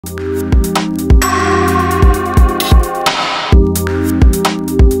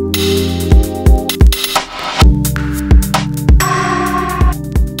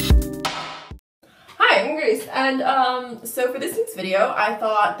So for this week's video, I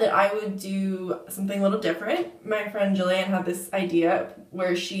thought that I would do something a little different. My friend Jillian had this idea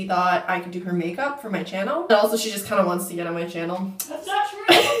where she thought I could do her makeup for my channel. And also she just kind of wants to get on my channel. That's not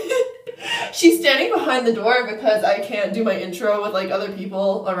true. She's standing behind the door because I can't do my intro with like other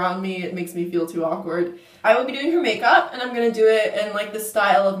people around me. It makes me feel too awkward. I will be doing her makeup and I'm going to do it in like the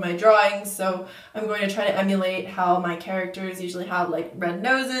style of my drawings. So I'm going to try to emulate how my characters usually have like red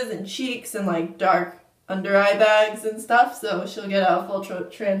noses and cheeks and like dark under eye bags and stuff. So she'll get a full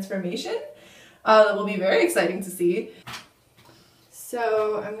transformation. That will be very exciting to see.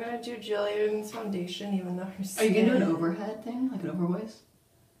 So I'm going to do Jillian's foundation even though her skin... Are you going to do an overhead thing? Like an overvoice?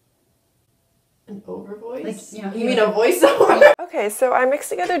 An over voice? Like, you know, you mean a voiceover? Okay, so I mixed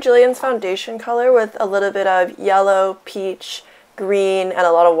together Jillian's foundation color with a little bit of yellow, peach, green, and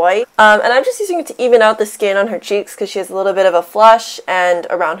a lot of white. And I'm just using it to even out the skin on her cheeks because she has a little bit of a flush, and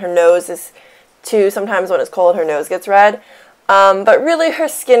around her nose is too. Sometimes when it's cold, her nose gets red. But really, her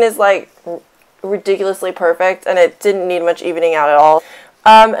skin is like ridiculously perfect, and it didn't need much evening out at all.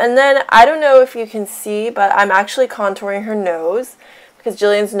 And then, I don't know if you can see, but I'm actually contouring her nose, because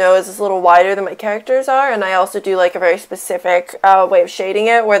Jillian's nose is a little wider than my characters are, and I also do like a very specific way of shading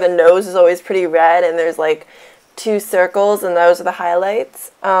it, where the nose is always pretty red, and there's like 2 circles, and those are the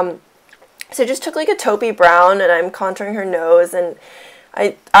highlights. So I just took like a taupey brown, and I'm contouring her nose, and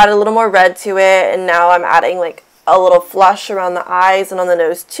I added a little more red to it, and now I'm adding like a little flush around the eyes and on the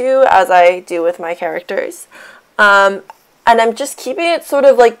nose too, as I do with my characters. And I'm just keeping it sort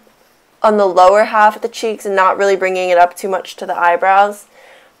of like on the lower half of the cheeks and not really bringing it up too much to the eyebrows,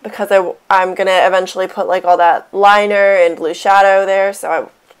 because I'm going to eventually put like all that liner and blue shadow there, so I'm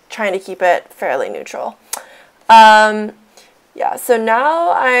trying to keep it fairly neutral. Yeah, so now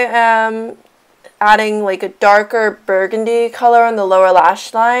I am adding like a darker burgundy color on the lower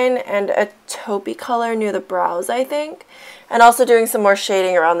lash line and a taupey color near the brows, I think, and also doing some more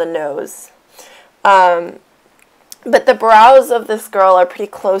shading around the nose. But the brows of this girl are pretty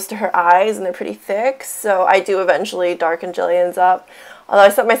close to her eyes and they're pretty thick, so I do eventually darken Jillian's up. Although I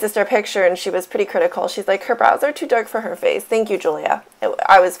sent my sister a picture and she was pretty critical. She's like, her brows are too dark for her face. Thank you, Julia.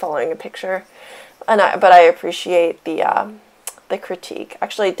 I was following a picture, but I appreciate the critique.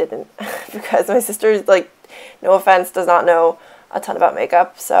 Actually, I didn't, because my sister, like, no offense, does not know a ton about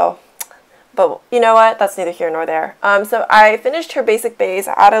makeup, so... But you know what? That's neither here nor there. So I finished her basic base.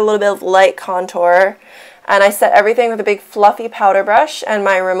 I added a little bit of light contour. And I set everything with a big fluffy powder brush and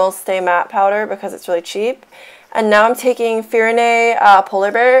my Rimmel Stay Matte powder because it's really cheap. And now I'm taking Firenze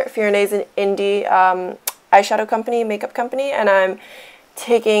Polar Bear. Firenze is an indie eyeshadow company, makeup company. And I'm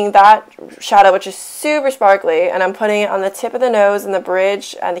taking that shadow, which is super sparkly, and I'm putting it on the tip of the nose and the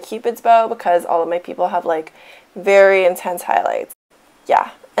bridge and the Cupid's bow because all of my people have like very intense highlights.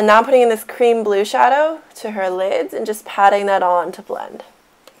 Yeah. And now I'm putting in this cream blue shadow to her lids and just patting that on to blend.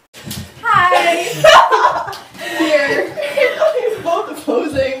 Hi! Here. You're both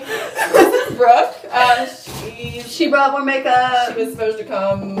posing. This is Brooke. She brought more makeup. She was supposed to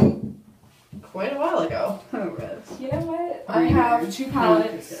come quite a while ago. You know what? I have 2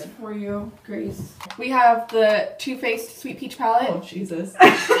 palettes for you, Grace. We have the Too Faced Sweet Peach palette. Oh, Jesus.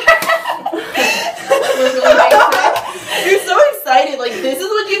 We're really basic. You're so excited. Like, this is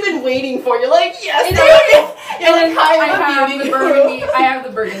what you've been waiting for. You're like, yes, You're like, I have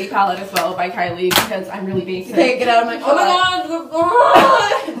the burgundy palette as well by Kylie because I'm really basic. Okay, get out of my car. Oh my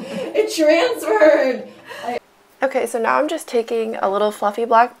god! It transferred! Okay, so now I'm just taking a little fluffy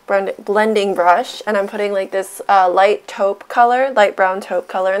black blending brush and I'm putting like this light taupe color, light brown taupe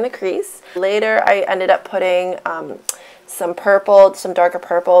color in the crease. Later I ended up putting some purple, some darker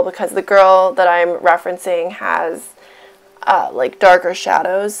purple, because the girl that I'm referencing has like darker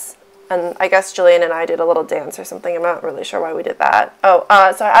shadows. And I guess Jillian and I did a little dance or something. I'm not really sure why we did that. Oh,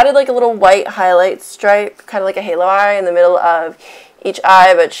 so I added like a little white highlight stripe, kind of like a halo eye in the middle of each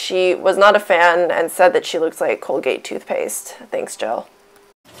eye, but she was not a fan and said that she looks like Colgate toothpaste. Thanks, Jill.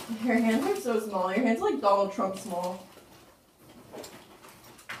 Your hands are so small. Your hands are like Donald Trump small.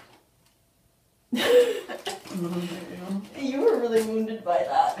 You were really wounded by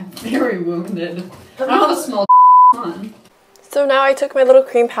that. I'm very wounded. I don't have a small on. So now I took my little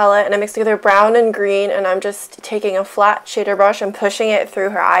cream palette and I mixed together brown and green, and I'm just taking a flat shader brush and pushing it through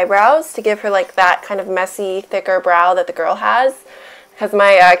her eyebrows to give her like that kind of messy, thicker brow that the girl has. Because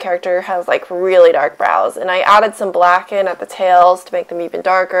my character has like really dark brows, and I added some black in at the tails to make them even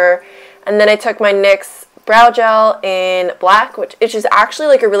darker. And then I took my NYX brow gel in black, which is actually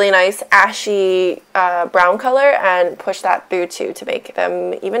like a really nice ashy brown color, and pushed that through too to make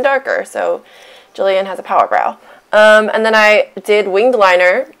them even darker. So Jillian has a power brow. And then I did winged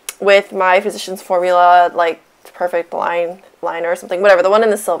liner with my Physicians Formula like Perfect liner or something, whatever, the one in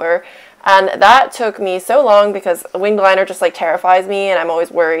the silver. And that took me so long because winged liner just like terrifies me and I'm always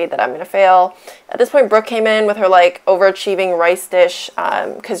worried that I'm gonna fail. At this point, Brooke came in with her like overachieving rice dish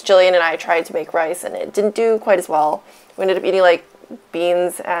because Jillian and I tried to make rice and it didn't do quite as well. We ended up eating like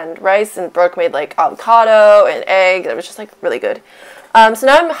beans and rice, and Brooke made like avocado and egg. It was just like really good. So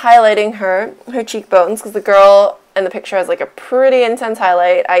now I'm highlighting her cheekbones because the girl in the picture has like a pretty intense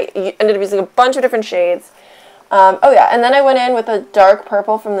highlight. I ended up using a bunch of different shades. Oh yeah, and then I went in with a dark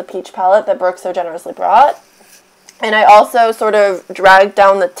purple from the peach palette that Brooke so generously brought. And I also sort of dragged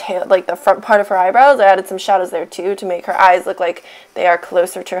down the tail, like the front part of her eyebrows. I added some shadows there too to make her eyes look like they are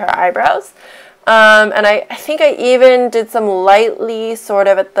closer to her eyebrows. And I think I even did some lightly sort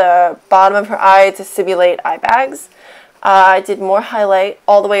of at the bottom of her eye to simulate eye bags. I did more highlight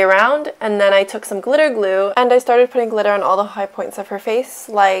all the way around, and then I took some glitter glue and I started putting glitter on all the high points of her face,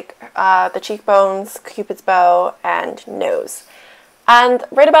 like the cheekbones, Cupid's bow, and nose. And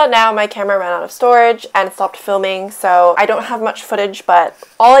right about now my camera ran out of storage and stopped filming, so I don't have much footage, but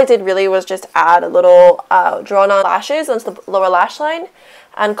all I did really was just add a little drawn on lashes onto the lower lash line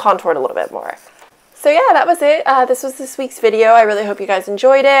and contoured a little bit more. So yeah, that was it. This was this week's video. I really hope you guys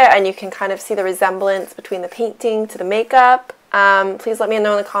enjoyed it and you can kind of see the resemblance between the painting to the makeup. Please let me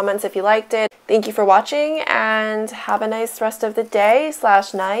know in the comments if you liked it. Thank you for watching and have a nice rest of the day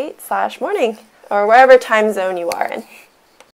 / night / morning or wherever time zone you are in.